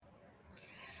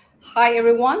Hi,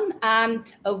 everyone,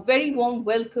 and a very warm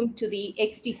welcome to the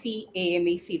XTC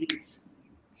AMA series.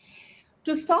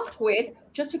 To start with,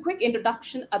 just a quick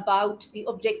introduction about the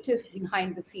objective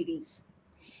behind the series.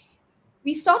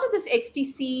 We started this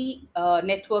XTC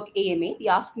Network AMA, the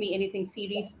Ask Me Anything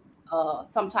series,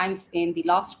 sometimes in the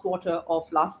last quarter of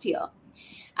last year.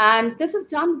 And this is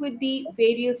done with the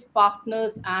various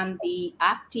partners and the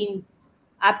app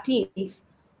teams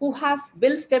who have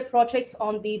built their projects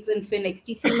on the Zinfin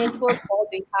XTC network, or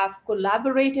they have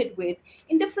collaborated with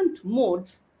in different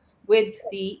modes with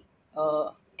the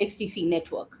XTC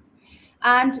network.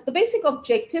 And the basic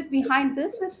objective behind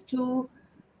this is to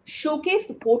showcase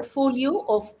the portfolio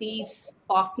of these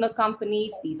partner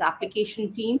companies, these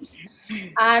application teams,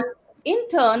 and in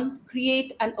turn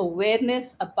create an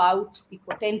awareness about the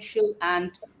potential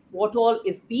and what all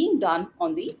is being done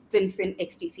on the Zinfin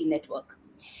XTC network.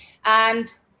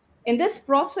 And in this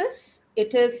process,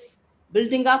 it is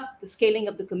building up the scaling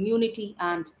of the community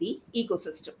and the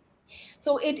ecosystem.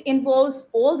 So it involves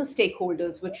all the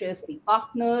stakeholders, which is the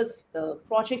partners, the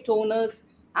project owners,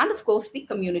 and of course the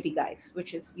community guys,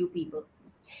 which is you people.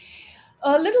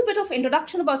 A little bit of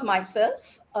introduction about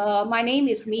myself. My name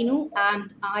is Meenu,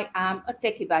 and I am a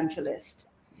tech evangelist.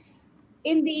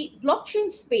 In the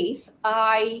blockchain space,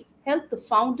 I help the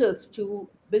founders to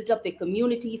build up their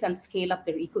communities and scale up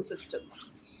their ecosystem.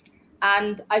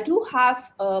 And I do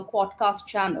have a podcast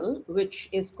channel which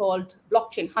is called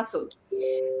Blockchain Hustle.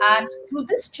 And through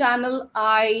this channel,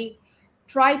 I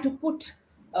try to put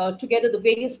together the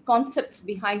various concepts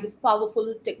behind this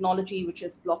powerful technology, which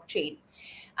is blockchain.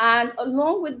 And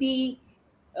along with the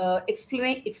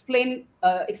explaining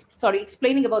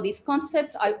about these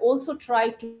concepts, I also try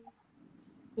to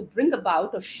bring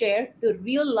about or share the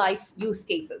real life use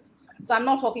cases. So I'm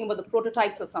not talking about the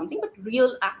prototypes or something, but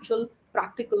real, actual,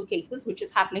 practical cases, which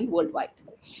is happening worldwide.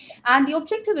 And the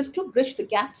objective is to bridge the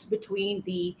gaps between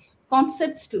the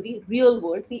concepts to the real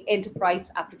world, the enterprise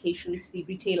applications, the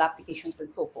retail applications, and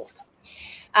so forth.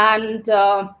 And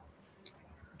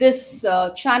this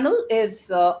channel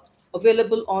is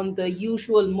available on the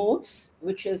usual modes,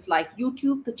 which is like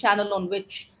YouTube, the channel on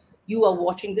which you are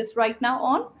watching this right now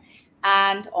on,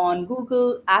 and on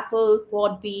Google, Apple,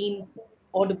 Podbean,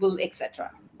 Audible,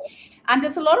 etc. And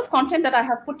there's a lot of content that I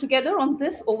have put together on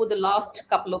this over the last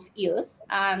couple of years,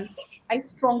 and I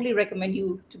strongly recommend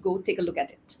you to go take a look at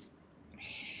it.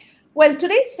 Well,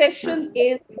 today's session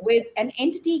is with an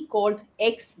entity called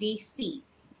XDC.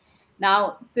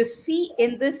 Now, the C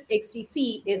in this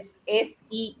XDC is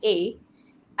SEA,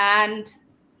 and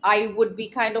I would be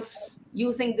kind of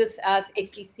using this as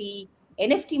XDC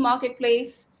NFT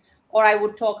marketplace, or I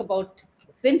would talk about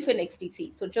Zinfin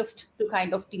XDC. So, just to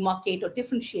kind of demarcate or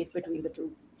differentiate between the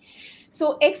two.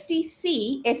 So,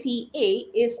 XDC SEA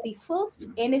is the first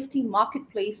NFT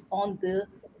marketplace on the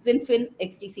Zinfin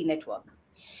XDC network.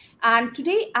 And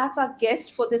today, as our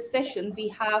guest for this session, we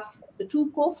have the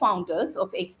two co founders of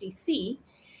XDC,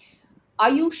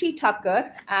 Ayushi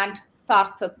Thakkar and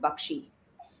Sarthak Bakshi.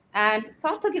 And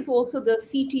Sarthak is also the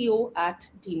CTO at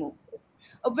Demo.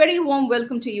 A very warm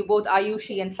welcome to you both,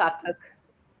 Ayushi and Sarthak.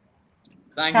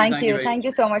 Thank you very Thank much.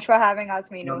 you so much for having us,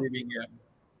 Meenu. Lovely being here.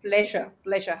 Pleasure,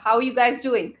 pleasure. How are you guys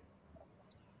doing?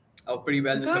 Oh, pretty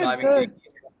well, just Good, surviving the good.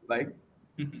 bike.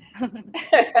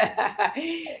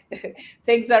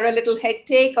 Things are a little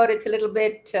hectic, or it's a little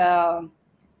bit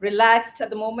relaxed at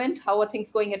the moment. How are things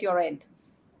going at your end?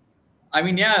 I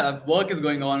mean, yeah, work is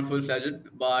going on full fledged,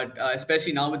 but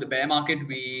especially now with the bear market,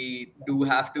 we do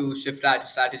have to shift our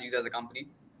strategies as a company.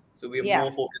 So we're Yeah,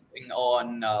 more focusing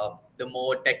on the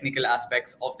more technical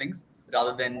aspects of things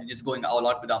rather than just going all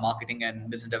out with our marketing and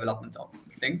business development of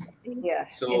things. yeah.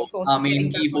 So It's also our main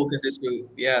getting back key on. focus is to,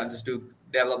 yeah, just to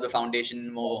develop the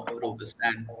foundation more robust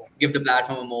and give the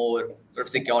platform a more sort of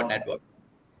secure network.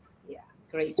 Yeah,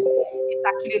 great. It's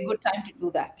actually a good time to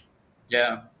do that.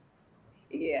 Yeah.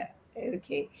 Yeah.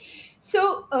 Okay.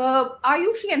 So,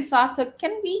 Ayushi and Sarthak,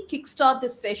 can we kickstart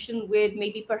this session with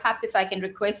maybe perhaps if I can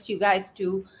request you guys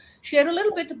to share a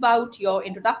little bit about your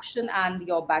introduction and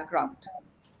your background?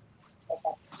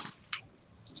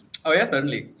 Oh yeah,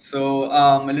 certainly. So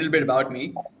a little bit about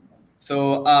me.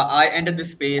 So I entered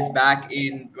this space back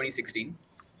in 2016.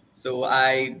 So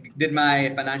I did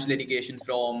my financial education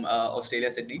from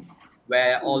Australia, Sydney,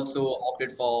 where I also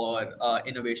opted for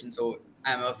innovation. So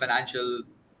I'm a financial.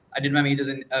 I did my majors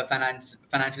in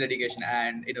financial education,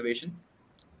 and innovation.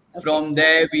 Okay. From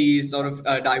there, we sort of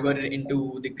diverted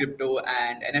into the crypto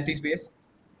and NFT space. Hmm.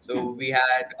 So we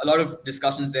had a lot of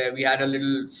discussions there. We had a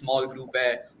little small group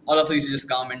where all of us used to just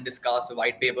come and discuss the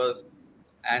white papers,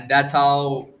 and that's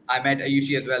how I met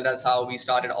Ayushi as well. That's how we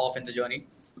started off in the journey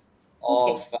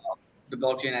of Okay. the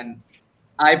blockchain, and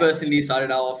I personally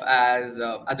started off as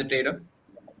a trader,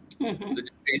 Mhm. so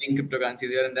just trading cryptocurrencies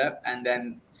here and there, and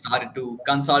then started to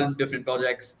consult different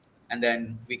projects, and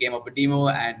then we came up with Demo,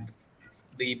 and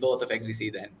the birth of XDC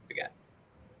then began.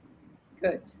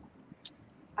 Good.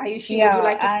 Ayushi, would you Yeah,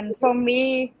 like to say and for this?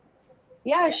 me,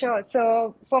 yeah, Yeah. sure.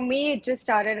 So for me, it just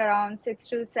started around 6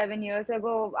 to 7 years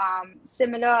ago,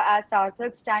 similar as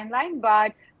Sarthak's timeline,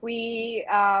 but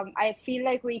I feel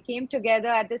like we came together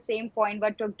at the same point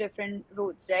but took different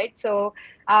routes, right? So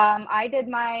I did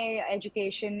my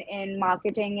education in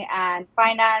marketing and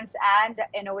finance and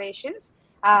innovations.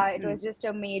 It Mm. was just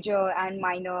a major and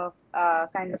minor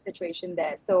kind of situation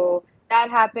there. So that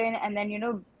happened, and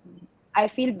then, I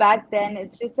feel back then,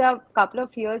 it's just a couple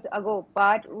of years ago,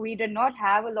 but we did not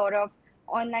have a lot of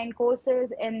online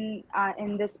courses in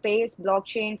this space,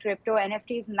 blockchain, crypto,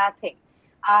 NFTs, nothing.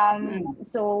 Mm.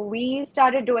 So we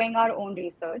started doing our own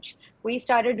research. We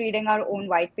started reading our own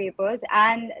white papers,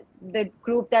 and the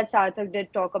group that Sarthak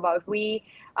did talk about, we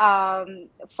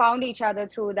found each other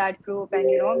through that group,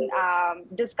 and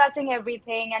discussing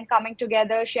everything and coming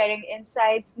together, sharing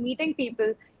insights, meeting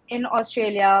people in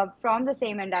Australia from the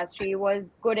same industry was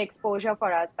good exposure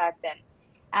for us back then.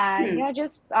 And Mm. yeah,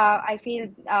 just I feel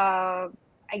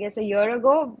I guess a year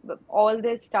ago, all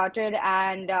this started,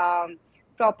 and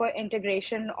proper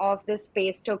integration of this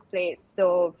space took place.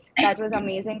 So that was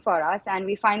amazing for us, and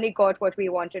we finally got what we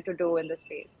wanted to do in the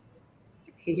space.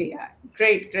 Yeah,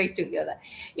 great, great to hear that.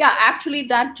 Yeah, actually,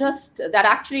 that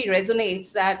actually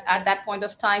resonates. That at that point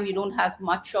of time, you don't have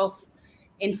much of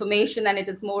information, and it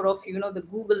is more of the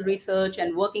Google research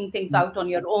and working things out on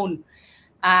your own,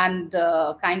 and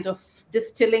kind of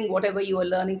distilling whatever you are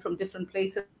learning from different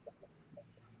places,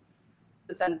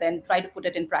 and then try to put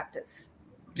it in practice.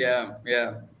 Yeah,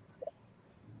 yeah.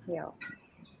 Yeah.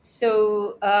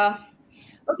 So,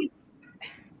 okay,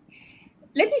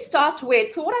 let me start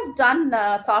with, so what I've done,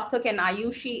 Sarthak and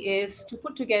Ayushi, is to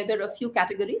put together a few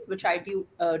categories, which I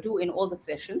do in all the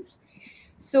sessions.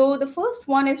 So the first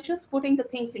one is just putting the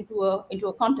things into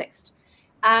a context,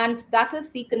 and that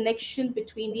is the connection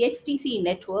between the XTC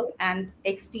network and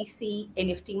XTC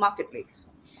NFT marketplace.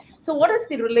 So what is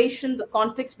the relation, the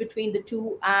context between the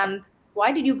two, and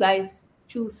why did you guys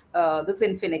choose the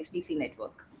Zinfin XTC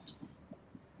network?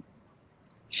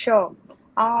 Sure.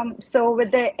 So with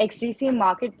the XDC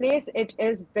marketplace, it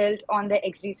is built on the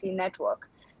XDC network.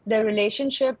 The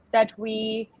relationship that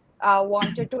we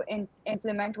wanted to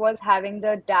implement was having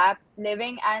the DApp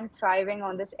living and thriving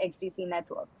on this XDC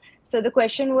network. So the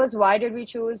question was, why did we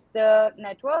choose the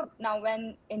network? Now,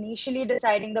 when initially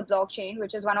deciding the blockchain,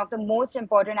 which is one of the most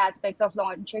important aspects of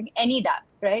launching any DApp,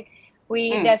 right?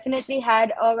 We Hmm. definitely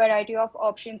had a variety of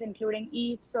options, including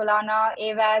ETH, Solana,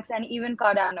 AVAX, and even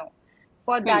Cardano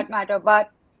for Hmm. that matter. But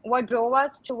what drove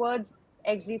us towards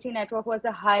XDC network was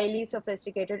the highly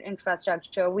sophisticated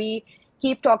infrastructure. We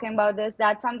keep talking about this.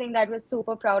 That's something that we're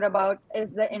super proud about,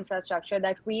 is the infrastructure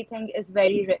that we think is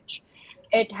very rich.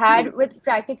 It Hmm. had with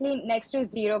practically next to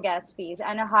zero gas fees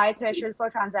and a high threshold for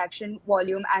transaction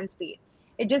volume and speed.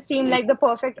 It just seemed Hmm. like the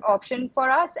perfect option for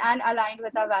us and aligned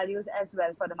with our values as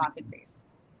well for the marketplace.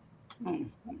 Hmm.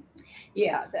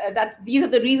 Yeah, that these are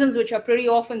the reasons which are pretty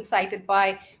often cited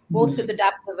by most of the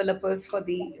dApp developers for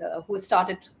the who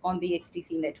started on the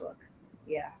XTC network.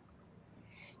 Yeah.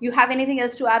 You have anything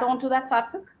else to add on to that,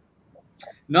 Sarthak?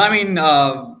 No, I mean,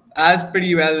 as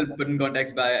pretty well put in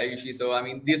context by Ayushi. So, I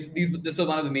mean, this was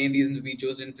one of the main reasons we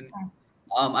chose Infinite.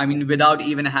 I mean, without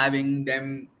even having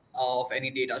them of any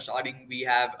data sharding, we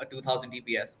have a 2000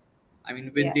 TPS. I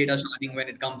mean, with Yeah. data sharding, when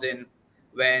it comes in,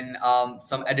 when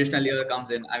some additional layer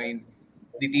comes in, I mean,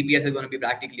 the TPS is going to be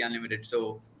practically unlimited.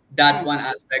 So that's Hmm. one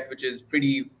aspect which is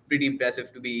pretty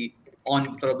impressive to be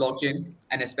on for a blockchain,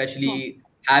 and Hmm. especially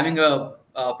having a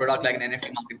product like an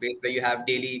NFT marketplace where you have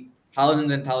daily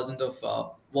thousands and thousands of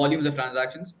volumes of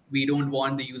transactions. We don't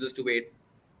want the users to wait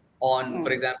on, Hmm.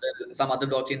 for example, some other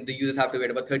blockchain. The users have to wait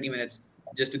about 30 minutes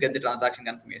just to get the transaction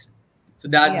confirmation. So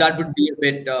Yeah. that would be a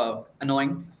bit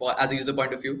annoying for as a user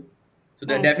point of view. So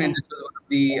that Hmm. definitely Hmm. this was one of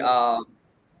the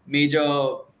major,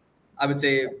 I would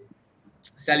say,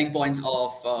 selling points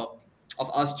of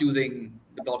us choosing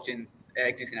the blockchain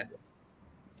XDC network.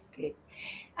 Okay.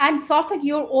 And Sarthak,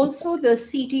 you're also the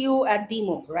CTO at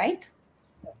Demo, right?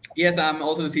 Yes, I'm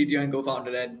also the CTO and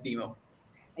co-founder at Demo.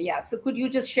 Yeah. So could you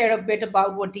just share a bit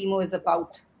about what Demo is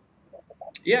about?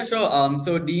 Yeah, sure.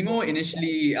 So Demo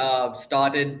initially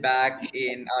started back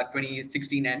in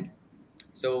 2016 end.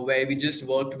 So where we just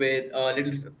worked with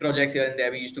little projects here and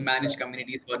there. We used to manage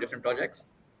communities for different projects,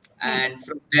 Hmm. and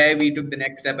from there we took the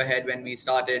next step ahead when we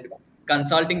started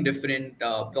consulting different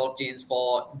blockchains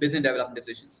for business development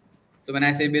decisions. So when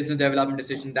I say business development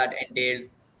decisions, that entailed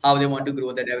how they want to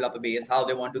grow their developer base, how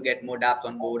they want to get more dApps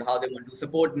on board, how they want to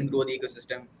support and grow the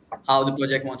ecosystem, how the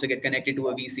project wants to get connected to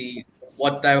a VC,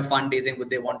 what type of fundraising would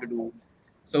they want to do.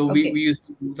 So we Okay. used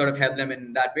to sort of help them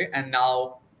in that way. And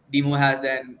now Demo has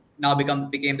then now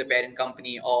became the parent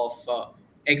company of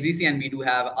XDC, and we do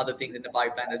have other things in the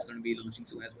pipeline that's going to be launching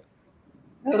soon as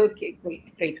well. Okay,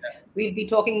 great, great. We'll be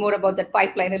talking more about that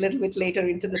pipeline a little bit later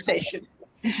into the session.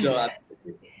 Sure,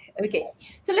 absolutely. Okay,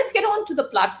 so let's get on to the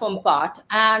platform part.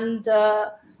 And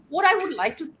what I would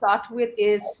like to start with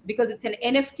is, because it's an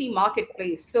NFT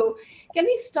marketplace, so can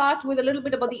we start with a little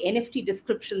bit about the NFT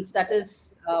descriptions? That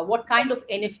is, what kind of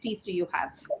NFTs do you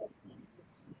have?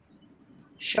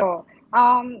 Sure.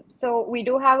 So we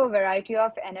do have a variety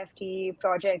of NFT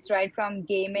projects, right? From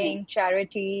gaming,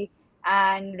 charity,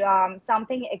 and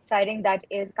something exciting that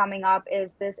is coming up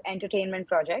is this entertainment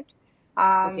project.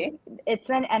 Okay. It's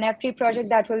an NFT project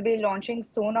that will be launching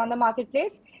soon on the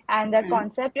marketplace, and that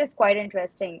concept is quite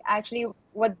interesting. Actually,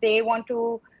 what they want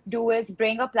to do is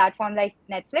bring a platform like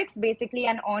Netflix, basically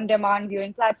an on-demand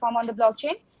viewing platform on the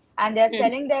blockchain, and they're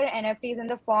selling their NFTs in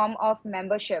the form of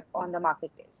membership on the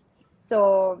marketplace.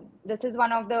 So this is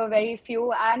one of the very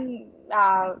few and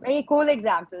very cool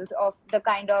examples of the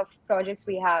kind of projects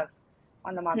we have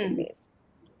on the marketplace.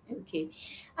 Okay.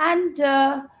 And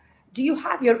do you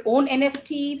have your own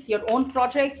NFTs, your own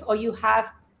projects, or you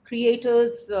have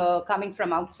creators coming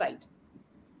from outside?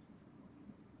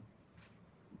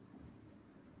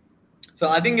 So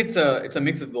I think it's a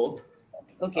mix of both.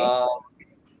 Okay.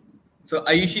 So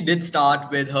Ayushi did start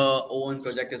with her own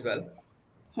project as well.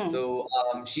 So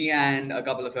she and a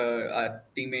couple of her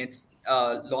teammates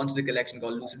launched a collection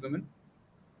called Lucid Women.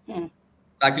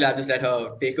 Actually, I'll just let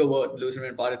her take over Lucid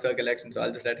Women part. It's her collection, so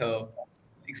I'll just let her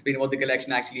explain what the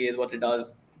collection actually is, what it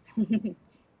does.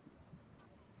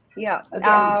 Yeah.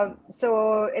 Okay.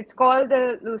 So it's called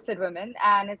the Lucid Women,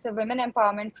 and it's a women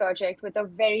empowerment project with a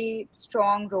very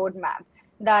strong roadmap.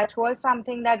 That was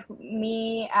something that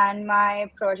me and my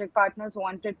project partners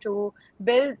wanted to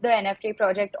build the NFT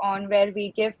project on, where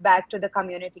we give back to the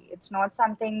community. It's not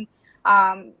something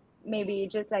maybe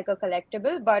just like a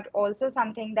collectible, but also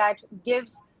something that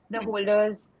gives the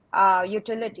holders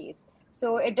utilities.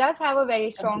 So it does have a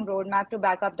very strong roadmap to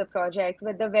back up the project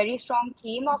with a very strong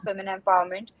theme of women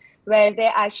empowerment, where they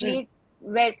actually,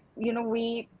 where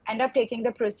we end up taking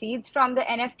the proceeds from the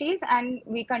NFTs and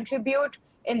we contribute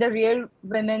in the real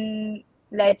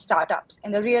women-led startups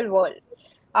in the real world.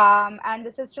 And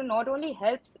this is to not only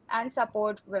help and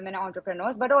support women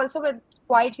entrepreneurs, but also with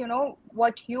quite,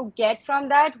 what you get from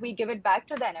that, we give it back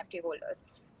to the NFT holders.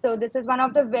 So this is one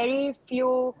of the very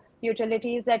few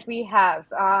utilities that we have.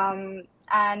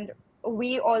 And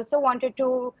we also wanted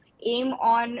to aim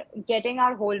on getting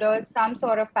our holders some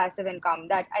sort of passive income.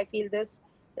 That I feel this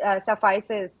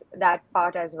suffices that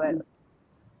part as well.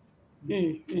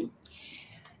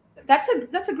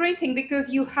 That's a great thing, because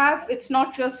you have, it's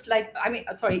not just like, I mean,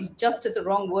 sorry, just is the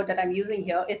wrong word that I'm using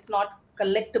here. It's not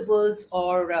collectibles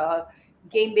or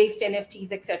game-based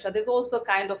NFTs, etc. There's also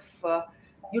kind of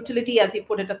utility, as you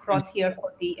put it across here,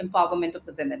 for the empowerment of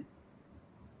the women.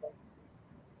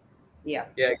 Yeah.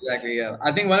 Yeah, exactly. Yeah,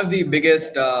 I think one of the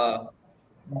biggest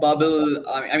bubble.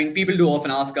 I mean, people do often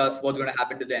ask us what's going to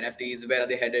happen to the NFTs, where are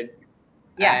they headed?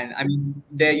 Yeah. And I mean,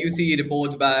 there you see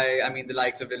reports by, I mean, the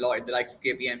likes of Deloitte, the likes of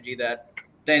KPMG, that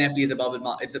the NFT is a bubble.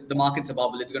 The market's a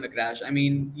bubble. It's going to crash. I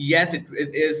mean, yes, it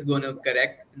is going to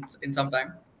correct in some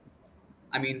time.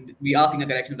 I mean, we are seeing a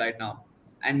correction right now.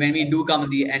 And when we do come at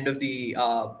the end of the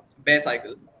bear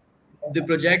cycle, the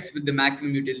projects with the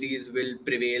maximum utilities will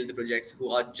prevail. The projects who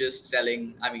are just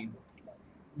selling,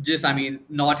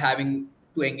 not having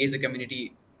to engage the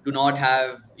community, do not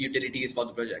have utilities for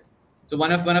the project. So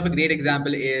one of a great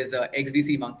example is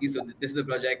XDC Monkey. So this is a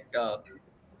project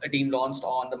a team launched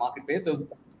on the marketplace. So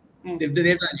they've done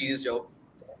a genius job.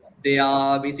 They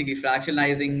are basically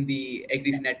fractionalizing the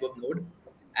XDC network node,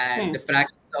 and the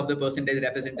fractions of the percentage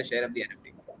represent the share of the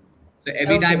NFT. So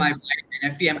every time I buy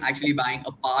an NFT, I'm actually buying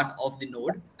a part of the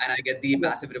node, and I get the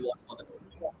passive reward for the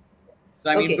node.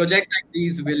 So I mean, projects like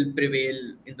these will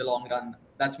prevail in the long run.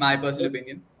 That's my personal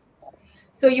opinion.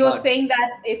 So you're saying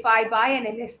that if I buy an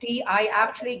NFT, I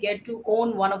actually get to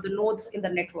own one of the nodes in the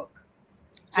network.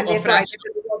 So and a therefore fraction.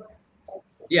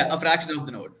 Yeah, a fraction of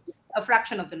the node. A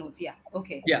fraction of the nodes. Yeah.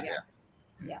 Okay. Yeah.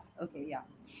 Okay. Yeah.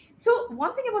 So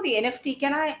one thing about the NFT,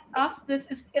 can I ask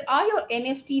this? Are your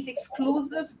NFTs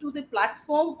exclusive to the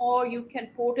platform, or you can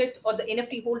port it, or the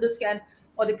NFT holders can,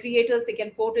 or the creators, they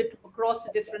can port it across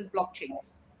the different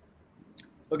blockchains?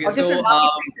 Okay, or different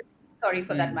marketplaces? Sorry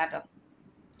for that matter.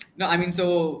 No, I mean,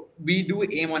 so we do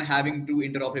aim on having true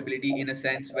interoperability in a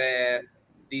sense where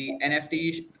the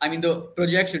NFT, I mean, the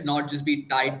project should not just be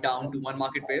tied down to one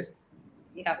marketplace.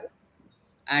 Yeah.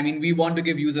 I mean, we want to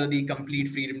give user the complete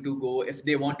freedom to go. If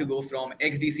they want to go from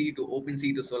XDC to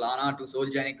OpenSea to Solana to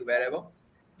Solgenic to wherever,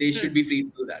 they should be free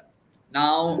to do that.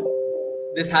 Now,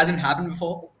 this hasn't happened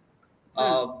before,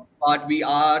 Hmm. but we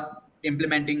are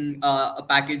implementing a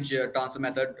package transfer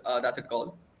method, that's it called.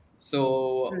 Hmm.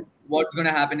 So what's going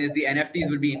to happen is the NFTs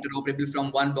will be interoperable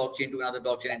from one blockchain to another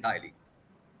blockchain entirely.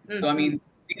 So I Hmm. mean,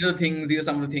 these are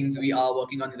some of the things we are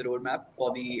working on in the roadmap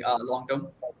for the long term,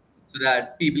 so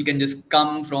that people can just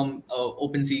come from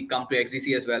OpenSea, come to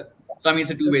XDC as well. So I mean,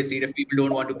 it's a two-way street. If people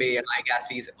don't want to pay high gas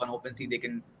fees on OpenSea, they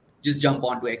can just jump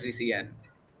onto XDC and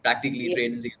practically Yeah.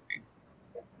 trade in ZFP.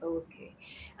 Okay.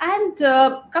 And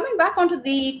coming back onto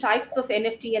the types of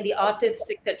NFT and the artists,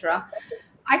 etc.,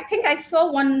 I think I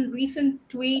saw one recent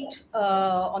tweet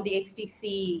on the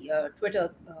XTC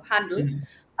Twitter handle Mhm.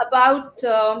 about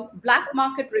Black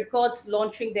Market Records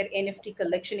launching their NFT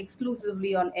collection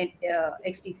exclusively on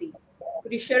XTC.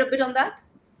 Could you share a bit on that?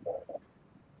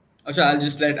 Oh, sure, I'll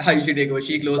just let Ayushi take over.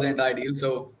 She closed the entire deal,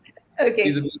 so she's a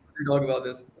Okay. good to talk about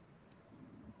this.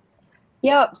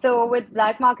 Yeah, so with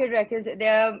Black Market Records,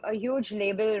 they're a huge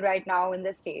label right now in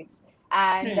the States,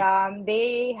 and Hmm.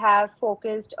 they have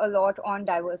focused a lot on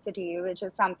diversity, which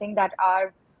is something that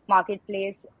our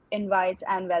marketplace invites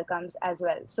and welcomes as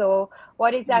well. So,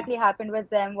 what Hmm. exactly happened with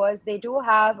them was they do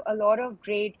have a lot of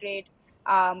great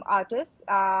artists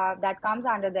that comes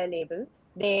under their label.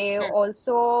 They Hmm.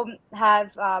 also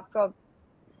have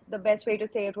the best way to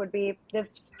say it would be they've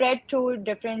spread to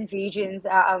different regions,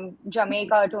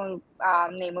 Jamaica to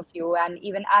name a few, and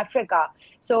even Africa.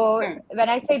 So Hmm. when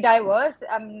I say diverse,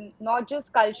 not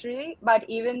just culturally, but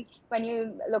even when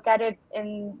you look at it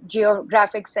in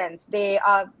geographic sense, they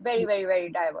are very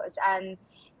diverse. And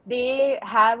they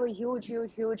have a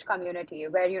huge community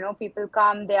where people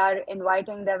come, they are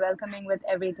inviting, they're welcoming with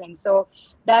everything. So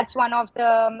that's one of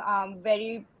the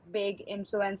very big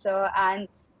influencer and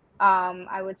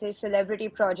I would say celebrity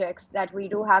projects that we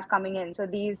do have coming in. So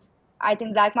these, I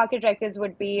think Black Market Records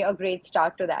would be a great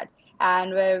start to that.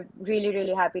 And we're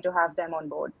really happy to have them on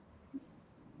board.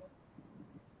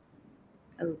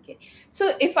 Okay.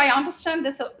 So if I understand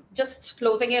this, just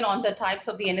closing in on the types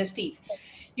of the NFTs,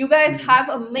 you guys Mhm. have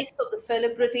a mix of the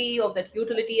celebrity, of that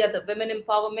utility as a women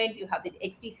empowerment, you have the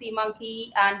XTC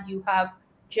monkey, and you have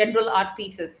general art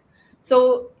pieces.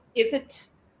 So is it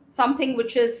something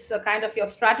which is a kind of your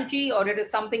strategy, or it is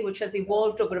something which has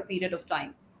evolved over a period of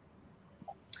time?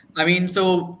 I mean,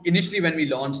 so initially when we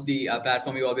launched the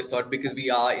platform, we always thought because we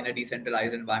are in a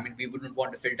decentralized environment, we wouldn't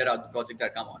want to filter out the projects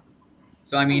that come on.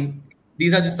 So I Hmm. mean,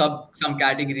 these are just some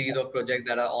categories of projects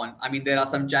that are on. I mean, there are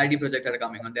some charity projects that are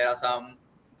coming on. There are some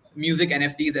music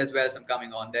NFTs as well, some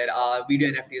coming on. There are video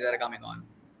NFTs that are coming on.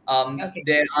 Okay.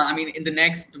 There are, I mean, in the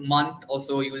next month or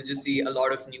so, you will just see a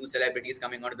lot of new celebrities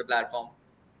coming onto the platform.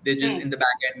 They're just Hmm. in the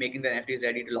back end making the NFTs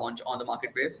ready to launch on the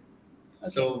marketplace.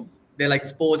 Okay. So they're like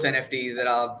sports NFTs, there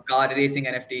are car racing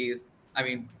NFTs. I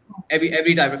mean,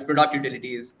 every type of product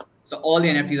utilities. So all the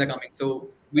NFTs are coming. So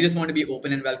we just want to be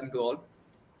open and welcome to all.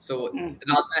 So Hmm.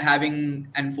 rather than having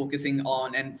and focusing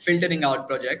on and filtering out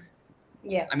projects,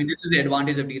 Yeah. I mean, this is the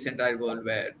advantage of decentralized world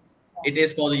where it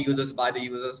is for the users by the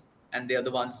users, and they are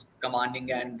the ones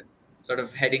commanding and sort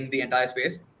of heading the entire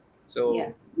space. Yeah.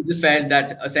 So we just felt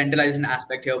that a centralization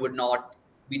aspect here would not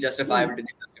be Hmm. justifiable to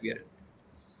get us to be.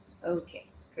 Okay.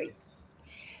 Great.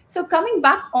 So coming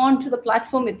back onto the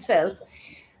platform itself,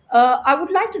 I would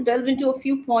like to delve into a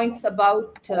few points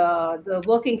about the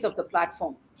workings of the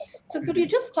platform. So could you Mhm.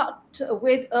 just start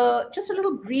with just a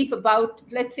little brief about,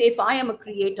 let's say, if I am a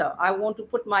creator, I want to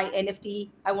put my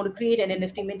NFT, I want to create an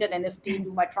NFT, mint an NFT,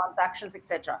 do my transactions,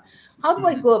 etc. How do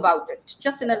I Mhm. go about it?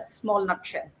 Just in a small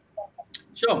nutshell.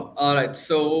 Sure. All right.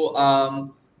 So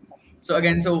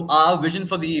again, so our vision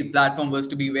for the platform was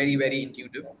to be very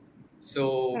intuitive. Hmm.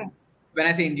 So when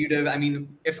I say intuitive, I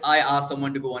mean if I ask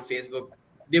someone to go on Facebook,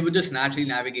 they would just naturally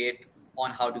navigate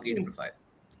on how to create a Hmm. profile.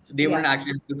 So they Yeah. wouldn't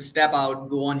actually have to step out,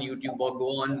 go on YouTube or go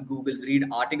on Google's, read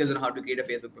articles on how to create a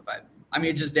Facebook profile. I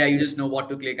mean, it's just there. You just know what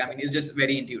to click. I mean, it's just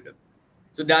very intuitive.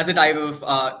 So that's the type of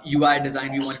UI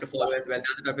design we wanted to follow as well.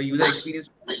 That's the type of user experience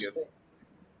we want to give.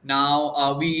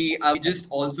 Now we just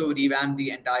also revamped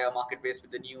the entire marketplace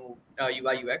with the new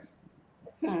UI UX.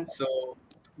 Hmm. So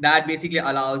that basically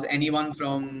allows anyone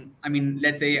from, I mean,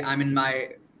 let's say I'm in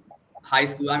my high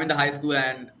school, I'm in the high school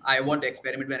and I want to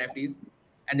experiment with NFTs,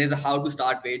 and there's a how to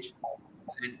start page,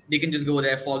 and they can just go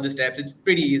there, follow the steps. It's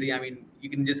pretty easy. I mean, you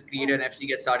can just create an NFT,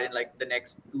 get started in like the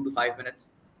next 2 to 5 minutes.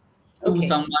 to Okay.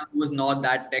 someone who is not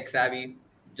that tech savvy,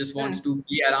 just wants Hmm. to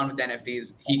play around with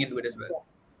NFTs, he can do it as well.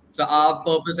 So our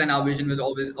purpose and our vision was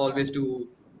always to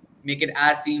make it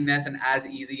as seamless and as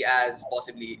easy as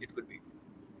possibly it could be.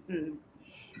 Hmm.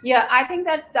 Yeah, I think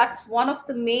that that's one of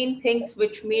the main things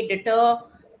which may deter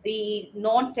the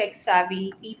non-tech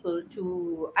savvy people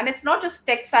to, and it's not just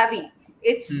tech savvy.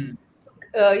 It's Hmm.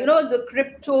 the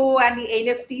crypto and the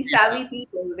NFT Yeah. savvy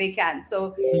people, they can. So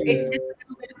Hmm. it's a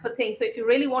little bit of a thing. So if you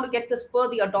really want to get the spur,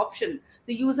 the adoption,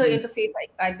 the user Hmm. interface,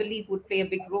 I believe, would play a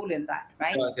big role in that, Of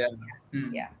right? course, yeah.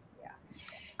 Hmm. Yeah, yeah.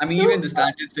 I mean, even So the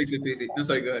statistics, if we see. No,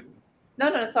 sorry, go ahead. no,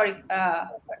 no, no, sorry.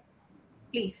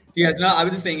 Please. Yes, no, I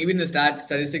was just saying, even the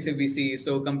statistics if we see,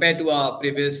 so compared to our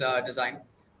previous design,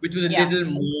 which was a Yeah,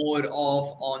 little more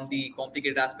of on the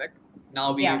complicated aspect,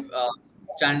 now yeah. we've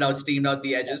channeled out, streamed out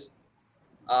the edges.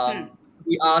 Hmm.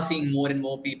 We are seeing more and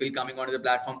more people coming onto the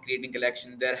platform creating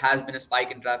collections. There has been a spike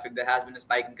in traffic, there has been a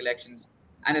spike in collections,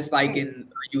 and a spike Hmm.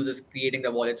 in users creating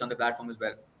their wallets on the platform as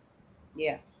well.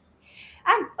 Yeah.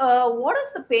 And what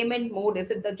is the payment mode? Is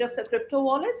it just the crypto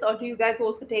wallets, or do you guys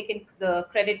also take in the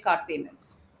credit card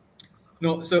payments?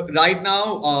 No, so right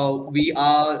now we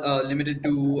are limited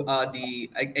to the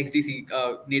XDC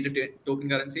native token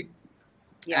currency,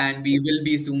 Yeah. and we will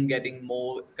be soon getting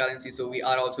more currency. So we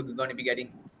are also going to be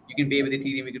getting. You can pay with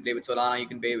Ethereum, you can pay with Solana, you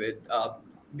can pay with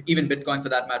even Bitcoin for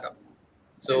that matter.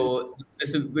 Hmm. So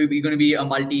this is we're going to be a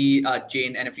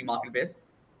multi-chain NFT marketplace.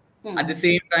 Hmm. At the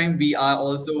same time, we are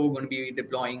also going to be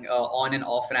deploying on and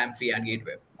off ramp fiat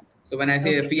gateway. So when I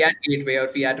say a Okay. fiat gateway or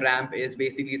fiat ramp is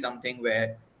basically something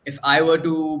where if I were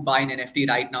to buy an NFT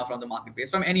right now from the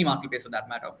marketplace, from any marketplace for that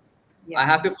matter, I Yeah.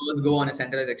 have to first go on a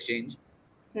centralized exchange,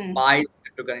 Hmm. buy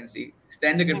cryptocurrency,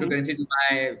 send the Hmm. cryptocurrency to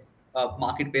my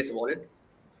marketplace wallet.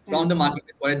 Hmm. From the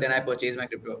marketplace wallet, then I purchase my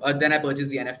crypto. Then I purchase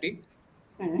the NFT.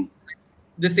 Hmm.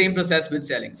 The same process with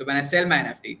selling. So when I sell my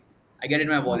NFT, I get it in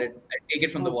my Hmm. wallet, I take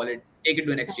it from the Hmm. wallet, take it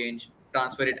to an exchange,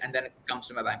 transfer it, and then it comes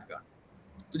to my bank account.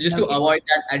 So just to Okay. avoid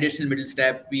that additional middle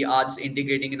step, we are just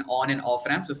integrating an on and off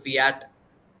ramp. So fiat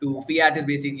is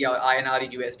basically our INR,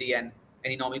 USD, and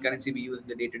any normal currency we use in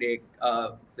the day-to-day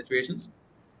situations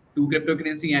to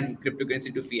cryptocurrency and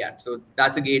cryptocurrency to fiat. So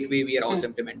that's a gateway we are Hmm. also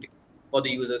implementing for the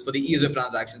users for the ease of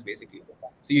transactions basically.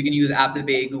 So you can use Apple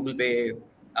Pay, Google Pay,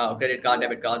 credit card,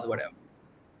 debit cards, whatever.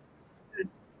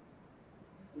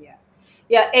 Yeah.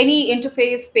 Yeah. Any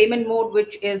interface payment mode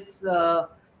which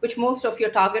most of your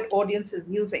target audience is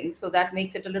using, so that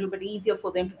makes it a little bit easier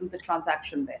for them to do the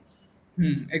transaction there.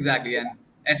 Exactly, and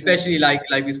Yeah. especially like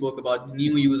we spoke about,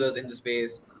 new users in the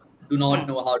space do not Hmm.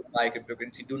 know how to buy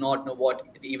cryptocurrency, do not know what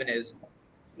it even is. So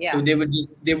Yeah.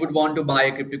 they would want to buy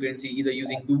a cryptocurrency either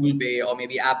using Google Pay or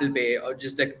maybe Apple Pay or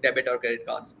just like debit or credit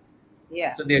cards.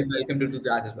 Yeah. So they're welcome to do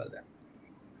that as well. Then.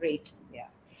 Great. Yeah.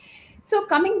 So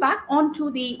coming back onto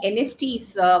the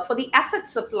NFTs for the asset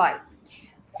supply,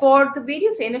 for the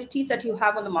various NFTs that you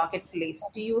have on the marketplace,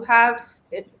 do you have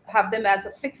them as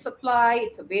a fixed supply?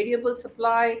 It's a variable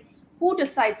supply. Who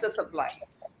decides the supply?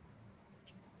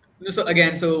 No, so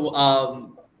again,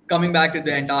 coming back to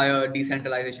the entire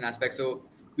decentralization aspect, so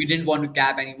we didn't want to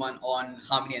cap anyone on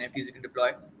how many NFTs you can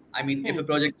deploy. I mean, if Hmm. a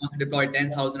project wants to deploy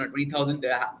 10,000 or 20,000,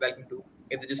 they're welcome to.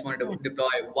 If they just wanted Hmm. to deploy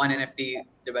one NFT,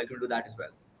 they're welcome to do that as well.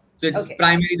 So it's Okay.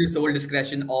 primarily the sole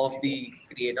discretion of the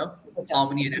creator Okay. how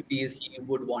many NFTs he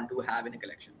would want to have in a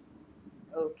collection.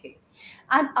 Okay.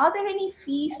 And are there any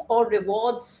fees or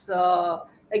rewards,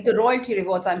 like the royalty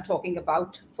rewards I'm talking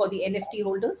about for the NFT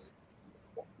holders?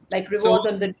 Like So rewards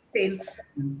on the sales?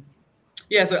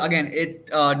 yeah, so again, it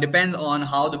depends on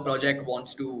how the project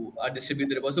wants to distribute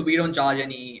the reward. So we don't charge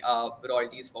any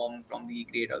royalties from the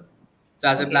creators. So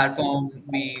as a Okay. platform,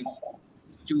 we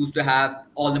choose to have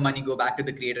all the money go back to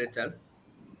the creator itself.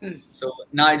 Hmm. So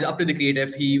now it's up to the creator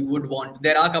if he would want.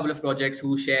 There are a couple of projects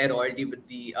who share royalty with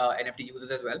the NFT users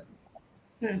as well.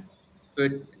 Hmm. So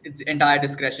it's entire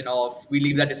discretion of we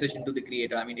leave that decision to the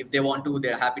creator. I mean, if they want to,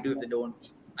 they're happy to. If they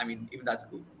don't, I mean, even that's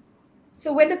cool.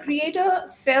 So when the creator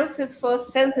sells his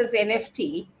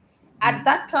NFT, at Hmm.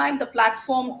 that time the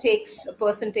platform takes a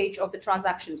percentage of the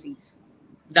transaction fees.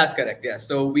 That's correct. Yeah.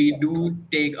 So we do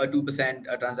take a 2%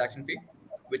 transaction fee,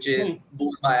 which is Hmm.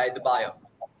 borne by the buyer.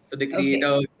 So the Okay.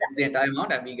 creator gets the entire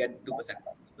amount, and we get 2%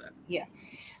 of that. Yeah.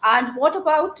 And what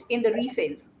about in the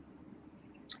resale?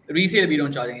 Resale, we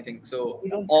don't charge anything. So You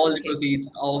don't. Okay.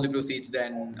 all the proceeds,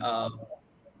 then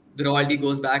the royalty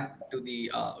goes back to the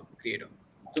creator.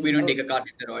 So we don't take a Okay. cut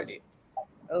in the royalty.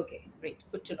 Okay. Great.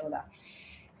 Good to know that.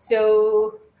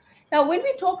 So now when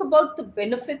we talk about the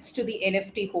benefits to the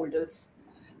NFT holders,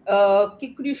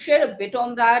 Could you share a bit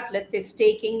on that? Let's say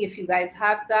staking, if you guys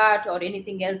have that, or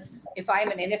anything else. If I'm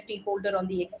an NFT holder on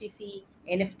the XTC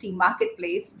NFT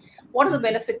marketplace, what are the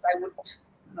benefits I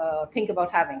would think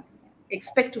about having,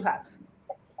 expect to have?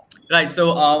 Right.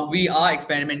 So we are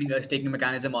experimenting a staking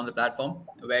mechanism on the platform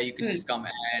where you can Hmm. just come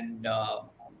and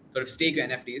sort of stake your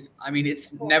NFTs. I mean,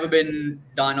 it's never been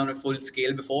done on a full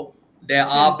scale before. There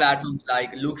Hmm. are platforms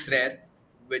like LuxRare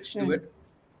which do Hmm. it, Hmm.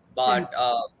 but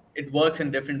it works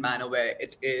in different manner where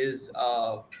it is.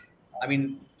 I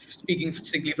mean, speaking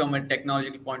strictly from a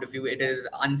technological point of view, it is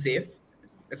unsafe,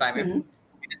 if I may. Hmm.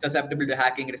 It is susceptible to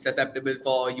hacking. It is susceptible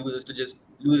for users to just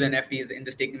lose NFTs in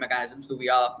the staking mechanism. So we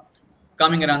are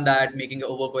coming around that, making an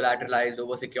over collateralized,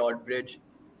 over secured bridge,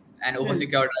 and over Hmm.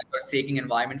 secured or staking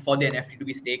environment for the NFT to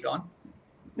be staked on.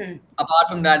 Hmm. Apart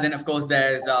from that, then of course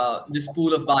there's this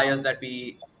pool of buyers that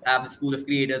we have, this pool of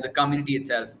creators, the community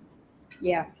itself.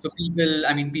 Yeah. So people,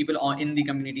 I mean, people in the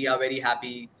community are very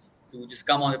happy to just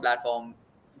come on the platform.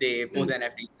 They Hmm. post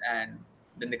NFTs, and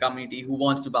then the community who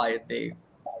wants to buy it, they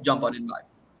jump on and buy.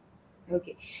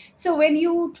 Okay. So when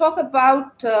you talk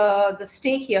about the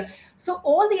stake here, so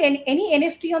all the any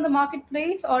NFT on the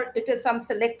marketplace, or it is some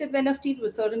selective NFTs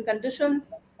with certain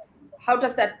conditions? How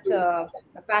does that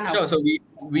pan Sure. out? So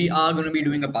we are going to be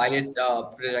doing a pilot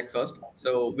project first.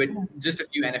 So with just a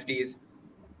few NFT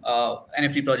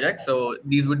projects. So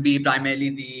these would be primarily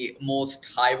the most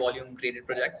high volume traded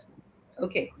projects.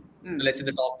 Okay. So Hmm. let's say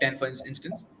the top 10, for instance.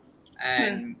 Hmm.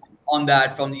 And on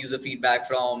that, from the user feedback,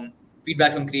 from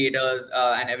feedback from creators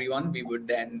and everyone, we would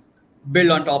then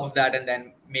build on top of that and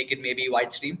then make it maybe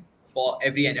wide stream for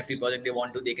every NFT project they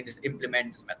want to. They can just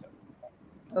implement this method.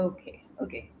 Okay.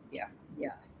 Okay. Yeah.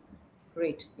 Yeah.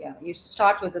 Great. Yeah. You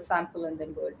start with the sample and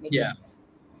then go. It makes Yeah. sense.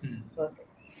 Hmm. Perfect.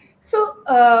 So,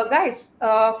 guys,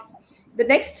 the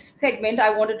next segment I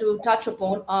wanted to touch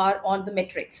upon are on the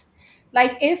metrics.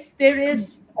 Like, if there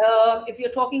is, if you're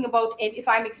talking about, if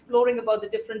I'm exploring about the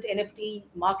different NFT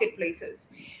marketplaces,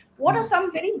 what are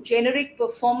some very generic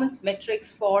performance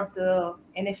metrics for the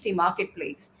NFT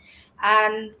marketplace?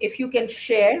 And if you can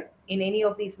share in any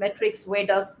of these metrics, where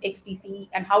does XTC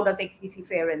and how does XTC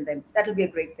fare in them? That will be a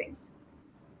great thing.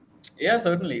 Yeah,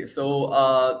 certainly. So,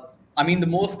 I mean, the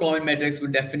most common metrics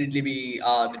would definitely be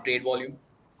the trade volume,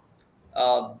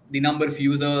 the number of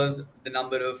users, the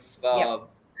number of Yep.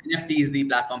 NFTs the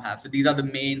platform has. So these are the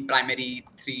main primary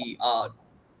three, I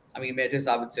mean, metrics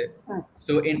I would say. Hmm.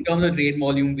 So in terms of trade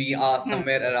volume, we are Hmm.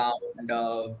 somewhere around,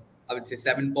 I would say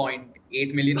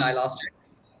 7.8 million I last checked.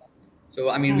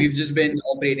 So I mean, Hmm. we've just been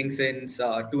operating since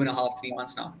 2.5, 3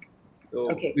 months now.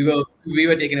 So Okay. we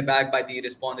were taken aback by the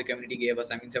response the community gave us.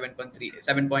 I mean,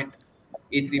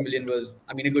 7.83 million was,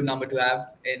 I mean, a good number to have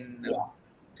in Yeah.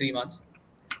 3 months.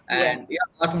 Yeah. And yeah,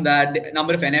 apart from that, the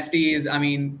number of NFTs, I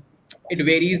mean, it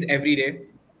varies every day.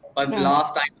 But the Hmm.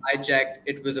 last time I checked,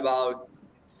 it was about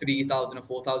 3,000 or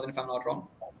 4,000, if I'm not wrong.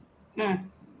 Hmm.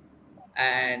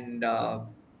 And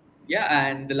yeah,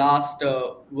 and the last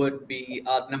would be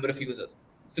the number of users.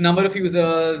 So number of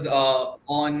users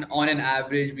on an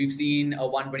average, we've seen a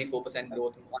 124%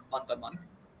 growth month on month.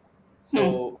 Hmm.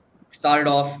 So started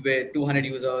off with 200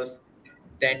 users,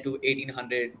 then to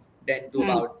 1,800, then to Hmm.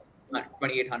 about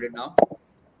 2,800 now. Hmm.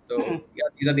 So yeah,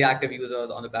 these are the active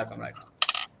users on the platform right now.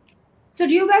 So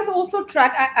do you guys also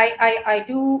track? I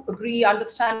do agree,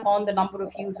 understand on the number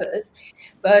of users,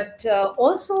 but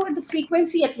also in the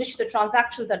frequency at which the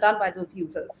transactions are done by those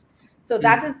users. So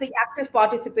that Mhm. is the active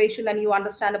participation, and you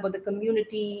understand about the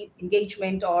community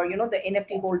engagement, or the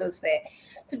NFT holders there.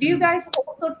 So do you Mhm. guys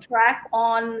also track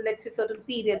on, let's say, certain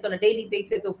periods on a daily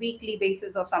basis or weekly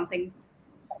basis or something?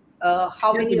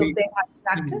 How Yeah, many of them are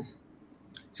active? mhm.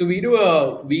 So we do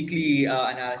a weekly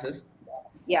analysis.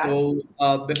 Yeah. So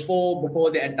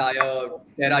before the entire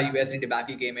Terra USD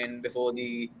debacle came in, before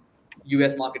the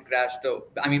US market crashed, so,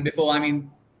 I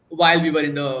mean, while we were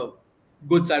in the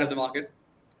good side of the market,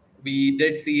 we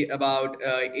did see about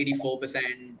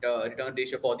 84% return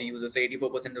ratio for the users. So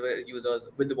 84% of the users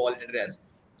with the wallet address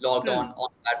logged Hmm. on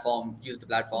the platform, used the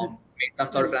Hmm. platform, made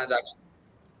some sort Hmm. of transaction.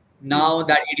 Hmm. Now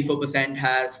that 84%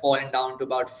 has fallen down to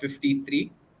about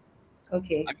 53.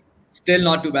 Okay. I mean, still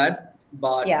not too bad,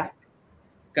 but Yeah.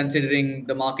 considering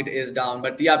the market is down.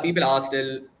 But yeah, people are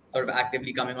still sort of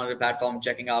actively coming on the platform,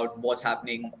 checking out what's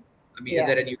happening. I mean, is Yeah.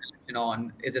 there a new collection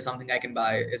on? Is there something I can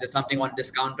buy? Is there something on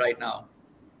discount right now?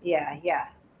 Yeah. Yeah.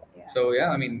 Yeah. So yeah,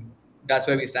 I mean, that's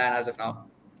where we stand as of now.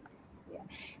 Yeah.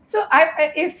 So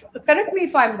if correct me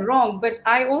if I'm wrong, but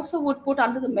I also would put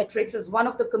under the metrics as one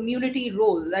of the community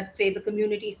role, let's say the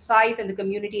community size and the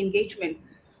community engagement,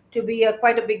 to be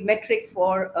quite a big metric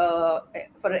for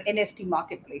an NFT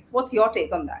marketplace. What's your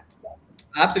take on that?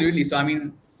 Absolutely. So I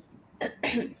mean,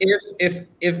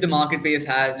 if the marketplace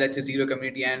has, let's say, zero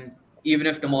community, and even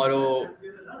if tomorrow,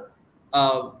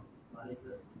 uh,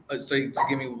 sorry, just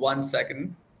give me 1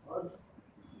 second.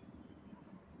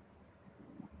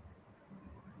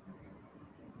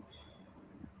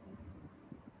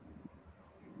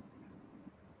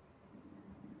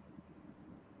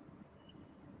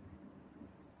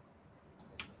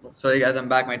 Sorry guys, I'm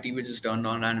back. My TV just turned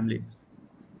on randomly.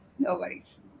 No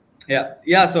worries.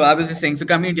 Yeah. So I was just saying, so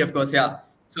community, of course, yeah.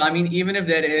 So I mean, even if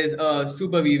there is a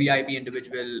super VVIP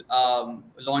individual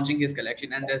launching his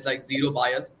collection and there's like zero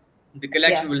buyers, the Yeah,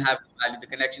 collection will have no value. The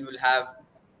collection will have,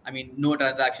 I mean, no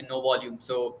transaction, no volume.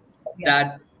 So yeah.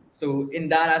 that, so in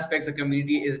that aspect, the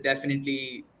community is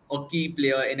definitely a key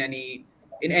player in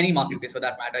any marketplace for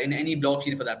that matter, in any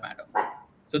blockchain for that matter.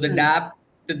 So Hmm.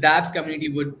 the dApps community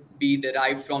would be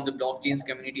derived from the blockchain's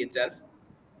community itself.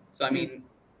 So I Hmm. mean,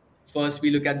 first we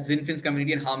look at Zinfin's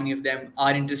community and how many of them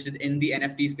are interested in the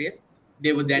NFT space.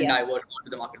 They would then Yeah. divert onto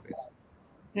the marketplace.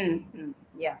 Hmm. Hmm.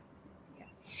 Yeah. Yeah.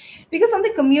 Because on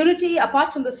the community,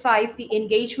 apart from the size, the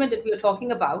engagement that we are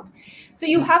talking about, so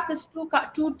you have this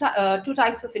two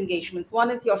types of engagements.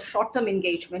 One is your short-term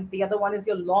engagement. The other one is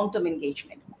your long-term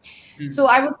engagement. So Hmm.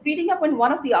 I was reading up in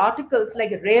one of the articles,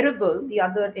 like Rarible, the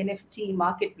other NFT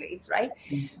marketplace, right?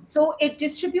 So it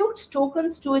distributes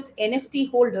tokens to its NFT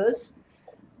holders,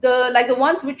 the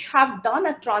ones which have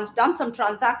done some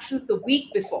transactions the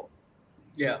week before.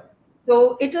 Yeah.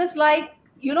 So it is like,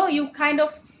 you kind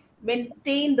of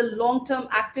maintain the long term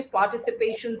active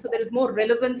participation. So there is more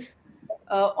relevance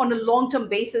on a long term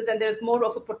basis, and there's more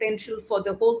of a potential for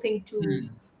the whole thing Hmm.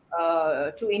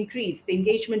 to increase, the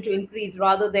engagement to increase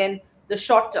rather than the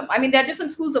short term. I mean, there are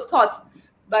different schools of thoughts,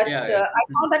 but Yeah. Yeah. I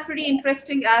found that pretty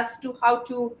interesting as to how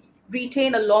to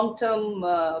retain a long term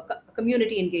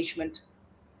community engagement.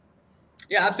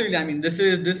 Yeah, absolutely. I mean, this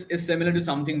is similar to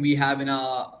something we have in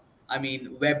our, I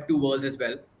mean, Web two worlds as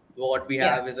well. What we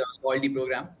Yeah. have is a loyalty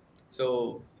program.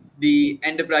 So the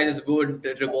enterprises would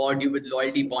reward you with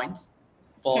loyalty points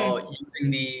Hmm. for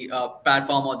using the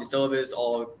platform or the service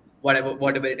or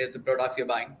whatever it is, the products you're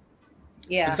buying. So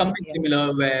Yeah. something Yeah.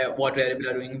 similar where what Rarible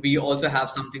are doing, we also have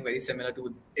something very similar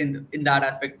to in that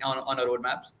aspect on our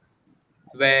roadmaps,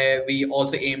 where we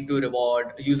also aim to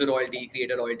reward user loyalty,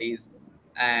 creator loyalties,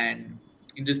 and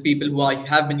just people who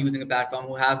have been using the platform,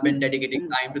 who have been dedicating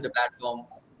Hmm. time to the platform,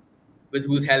 with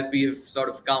whose help we've sort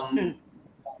of Hmm. come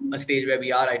a stage where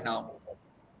we are right now.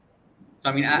 So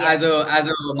I mean, Yeah. as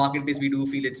a marketplace, we do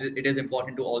feel it is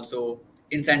important to also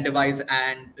incentivize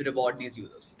and reward these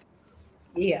users.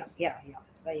 Yeah, yeah,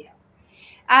 yeah, yeah.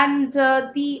 And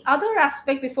the other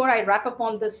aspect, before I wrap up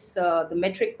on this, the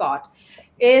metric part,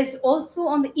 is also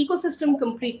on the ecosystem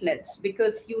completeness,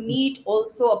 because you need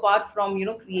also, apart from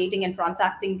creating and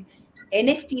transacting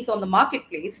NFTs on the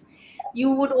marketplace,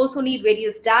 you would also need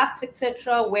various dApps,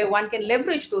 etc., where one can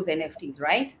leverage those NFTs,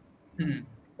 right? Hmm.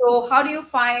 So, how do you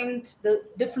find the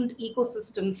different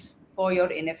ecosystems for your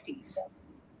NFTs?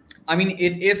 I mean,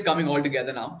 it is coming all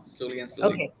together now, slowly and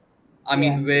slowly. Okay. I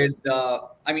Yeah. mean,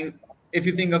 I mean, if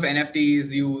you think of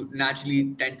NFTs, you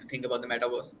naturally tend to think about the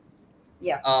metaverse.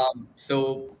 Yeah.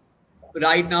 So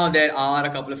right now there are a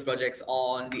couple of projects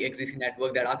on the XDC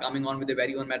network that are coming on with their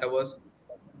very own metaverse.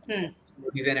 Hmm. So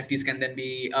these NFTs can then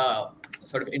be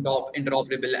sort of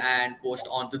interoperable and post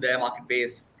onto their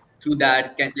marketplace. Through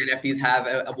that, can the NFTs have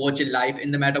a virtual life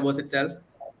in the metaverse itself?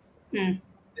 Hmm.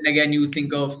 Then again, you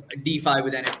think of DeFi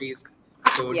with NFTs.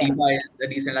 So Yeah. DeFi is the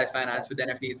decentralized finance with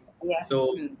NFTs. Yeah.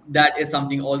 So Hmm. that is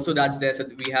something also that's there. So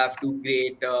we have to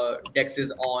create dexes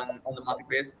on the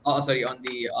marketplace. Oh, sorry, on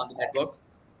the network,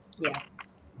 Yeah.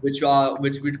 which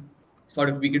would sort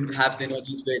of we could have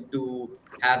synergies with to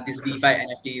have these DeFi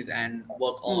NFTs and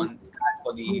work Hmm. on that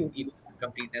for the Hmm. ecosystem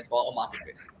completeness for a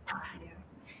marketplace. Yeah.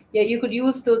 Yeah, you could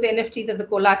use those NFTs as a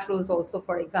collaterals also,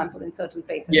 for example, in certain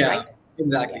places, Yeah, right? Yeah.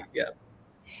 exactly. Yeah.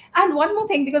 And one more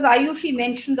thing, because Ayushi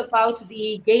mentioned about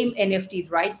the game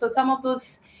NFTs, right? So some of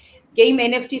those game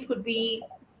NFTs could be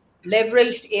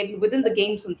leveraged in within the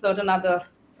games and certain other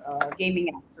gaming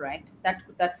apps, right?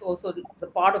 That's also the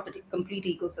part of the complete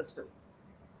ecosystem.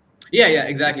 Yeah,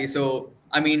 exactly. So,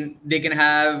 I mean, they can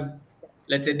have,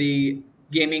 let's say, the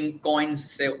gaming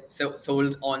coins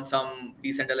sold on some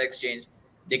decentralized exchange.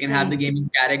 They can have Hmm. the gaming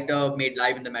character made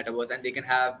live in the metaverse, and they can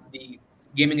have the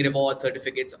gaming reward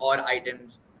certificates or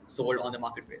items sold on the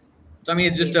marketplace. So, I mean,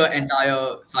 it's just Yeah. an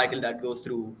entire cycle that goes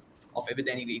through of with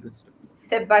any ecosystem.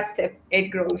 Step by step, it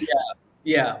grows.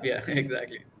 Yeah,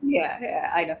 exactly. Yeah,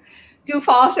 yeah, I know. Too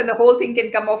fast, and the whole thing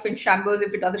can come off in shambles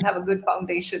if it doesn't have a good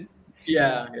foundation.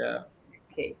 Yeah.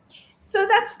 Okay, so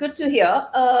that's good to hear.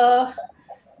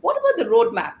 What about the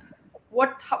roadmap?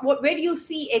 Where do you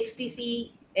see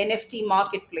XDC NFT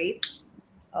marketplace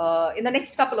in the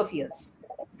next couple of years?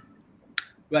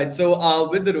 Right. So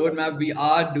with the roadmap, we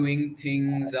are doing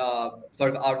things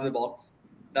sort of out of the box.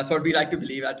 That's what we like to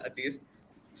believe at least.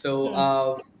 So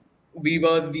Hmm. we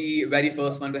were the very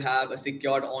first one to have a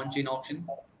secured on-chain auction,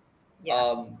 Yeah.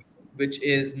 um, which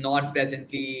is not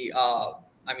presently,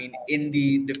 I mean, in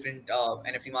the different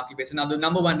NFT marketplaces. Now, the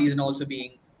number one reason also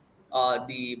being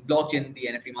the blockchain the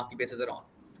NFT marketplaces are on.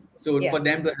 So Yeah. for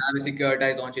them to have a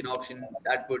securitized on-chain auction,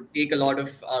 that would take a lot of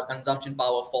consumption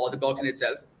power for the blockchain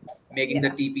itself, making the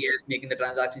Yeah. TPS, making the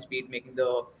transaction speed, making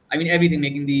the, I mean, everything,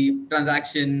 making the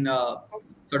transaction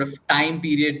sort of time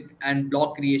period and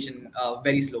block creation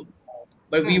very slow.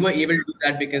 But we Hmm. were able to do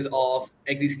that because of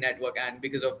XDC network and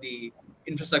because of the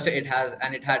infrastructure it has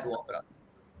and it had to offer us.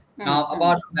 Hmm. Now, Hmm.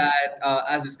 apart from that,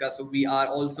 as discussed, so we are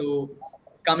also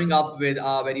coming up with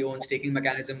our very own staking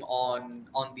mechanism on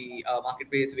the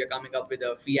marketplace. We are coming up with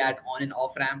a fiat on and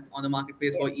off ramp on the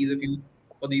marketplace Yeah. for ease of use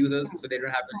for the users, so they don't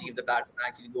have to leave the platform and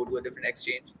actually go to a different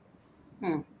exchange.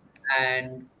 Hmm.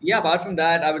 And yeah, apart from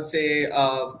that, I would say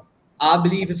our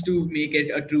belief is to make it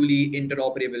a truly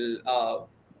interoperable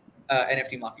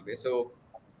NFT marketplace. So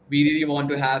we really want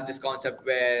to have this concept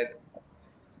where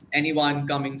anyone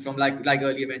coming from, like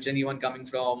earlier mentioned, anyone coming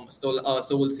from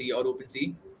SolSea or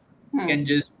OpenSea Hmm. can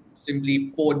just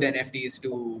simply port the NFTs to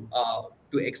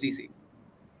Hmm. XDC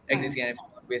NFT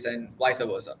marketplace, and vice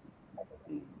versa.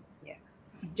 Hmm. Yeah.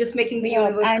 Just making the Yeah,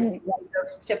 universal and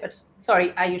step.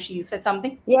 Sorry, Ayushi, you said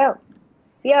something? yeah,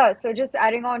 yeah. So just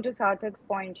adding on to Sarthak's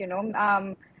point,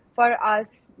 for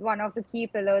us, one of the key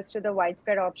pillars to the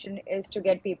widespread option is to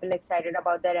get people excited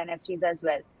about their NFTs as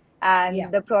well. Yeah.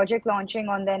 And the project launching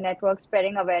on their network,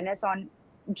 spreading awareness on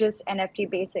just NFT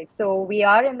basics. So we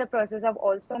are in the process of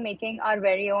also making our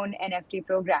very own NFT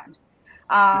programs,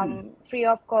 free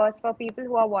of cost for people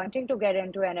who are wanting to get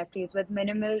into NFTs with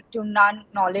minimal to none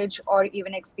knowledge or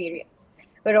even experience.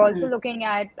 We're also Hmm. looking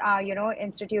at,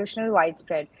 institutional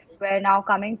widespread. Where now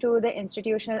coming to the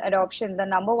institutional adoption, the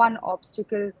number one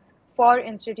obstacle for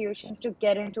institutions to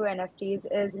get into NFTs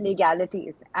is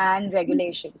legalities and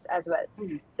regulations as well.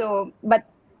 Hmm. So, but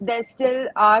there still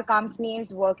are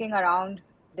companies working around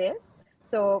this.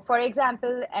 So, for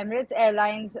example, Emirates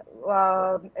Airlines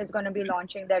is going to be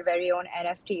launching their very own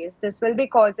NFTs. This will be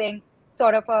causing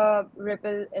sort of a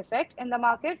ripple effect in the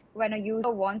market when a user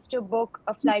wants to book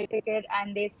a flight ticket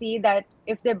and they see that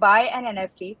if they buy an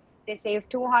NFT, they save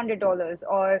 $200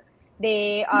 or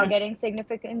they are getting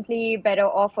significantly better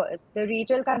offers. The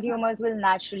retail consumers will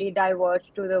naturally divert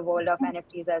to the world of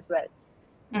NFTs as well.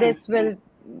 Hmm. This will,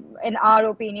 in our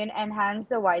opinion, enhance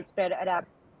the widespread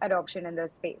adoption in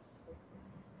this space.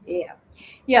 Yeah.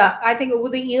 Yeah. I think over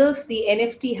the years, the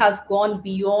NFT has gone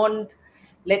beyond,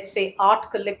 let's say,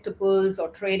 art collectibles or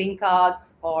trading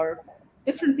cards or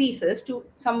different pieces to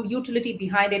some utility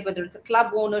behind it, whether it's a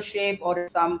club ownership or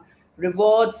some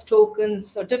rewards,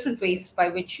 tokens, or different ways by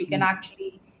which you can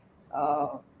actually,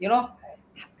 you know,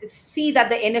 see that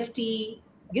the NFT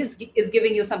is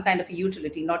giving you some kind of a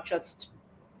utility, not just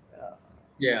uh,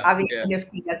 Yeah, having yeah.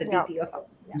 NFT as a Yeah, DP or something.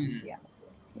 Yeah. Hmm. Yeah.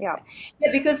 yeah.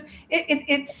 Yeah, because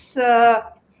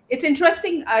it's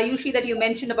interesting, Ayushi, that you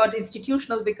mentioned about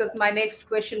institutional, because my next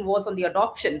question was on the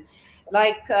adoption.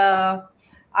 Like,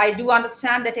 I do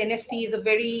understand that NFT is a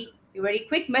very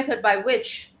quick method by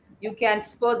which you can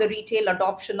spur the retail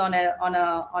adoption on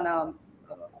a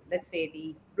let's say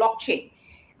the blockchain,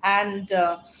 and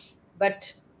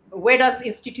but where does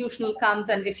institutional comes,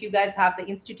 and if you guys have the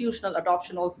institutional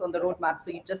adoption also on the roadmap? So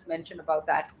you just mentioned about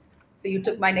that. So you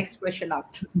took my next question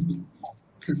out.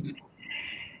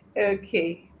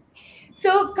 Okay.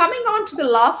 So coming on to the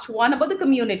last one about the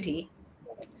community.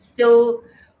 So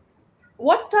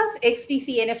what does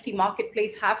XTC NFT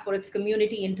Marketplace have for its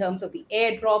community in terms of the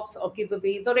airdrops or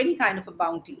giveaways or any kind of a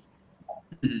bounty?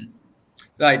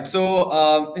 Right.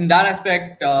 So in that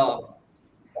aspect,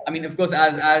 I mean, of course,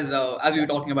 as we were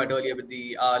talking about earlier with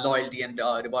the loyalty and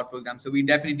reward program, so we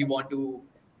definitely want to,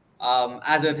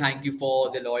 as a thank you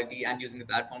for the loyalty and using the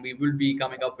platform, we will be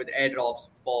coming up with airdrops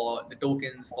for the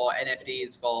tokens, for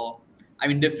NFTs, for, I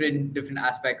mean, different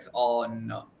aspects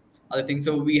on other things.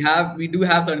 So we do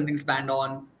have certain things planned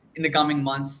on in the coming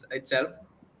months itself.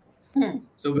 Hmm.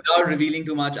 So without revealing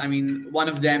too much, I mean, one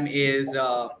of them is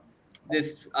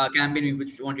this campaign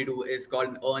which we want to do is called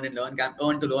an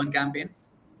earn to learn campaign.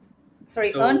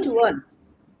 Sorry, earn So to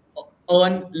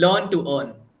earn. learn to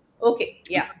earn. Okay,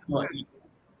 yeah.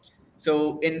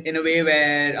 So in a way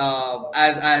where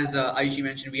as Aishi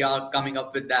mentioned, we are coming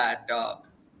up with that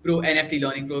pro NFT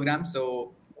learning program.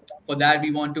 So for that,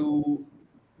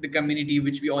 the community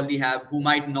which we already have who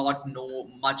might not know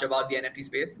much about the NFT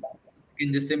space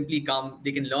can just simply come.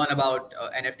 They can learn about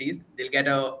NFTs. They'll get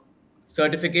a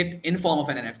certificate in form of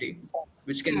an NFT,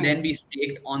 which can then be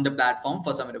staked on the platform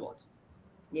for some rewards.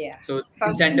 Yeah. So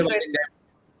Sounds incentivizing them,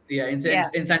 yeah, Yeah.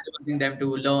 incentivizing them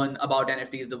to learn about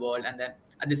NFTs, the world, and then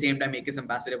at the same time make some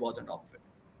passive rewards on top of it.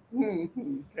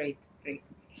 Great, great.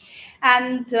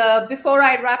 And before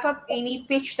I wrap up, any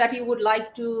pitch that you would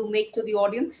like to make to the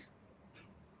audience?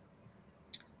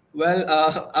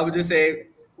 Well, I would just say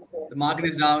the market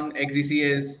is down. XDC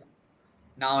is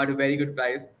now at a very good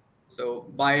price. So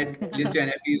buy it, list your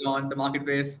NFTs on the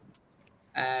marketplace,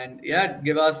 and yeah,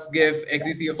 give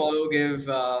XDC a follow, give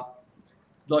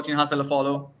Blockchain Hustle a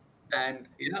follow, and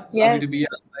yeah, lovely Yes. to be here,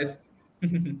 guys.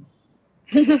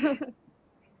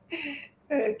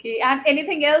 Okay. And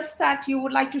anything else that you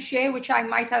would like to share, which I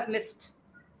might have missed?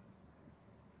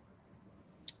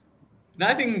 And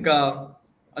I think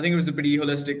it was a pretty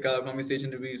holistic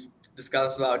conversation that we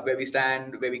discussed about where we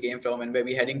stand, where we came from, and where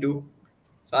we're heading to.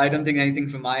 So I don't think anything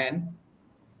from my end.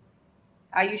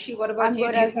 Ayushi, what about I'm you?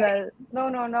 good Do you as have-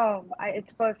 well. No.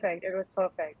 It's perfect. It was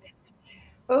perfect.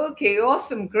 Okay,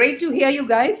 awesome. Great to hear you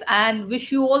guys, and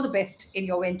wish you all the best in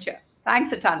your venture.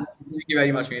 Thanks a ton. Thank you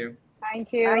very much, Meeru.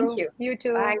 Thank you. Thank you. You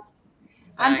too. Thanks.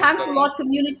 And Thanks, thanks a bye-bye. lot,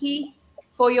 community,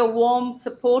 for your warm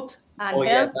support and Oh help.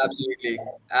 yes, absolutely.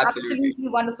 Absolutely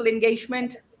wonderful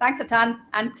engagement. Thanks a ton.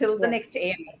 Until the Yeah. next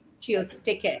AMA. Cheers.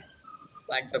 Take care.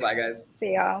 Thanks. Bye, guys.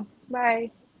 See ya. Bye.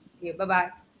 Bye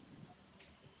bye.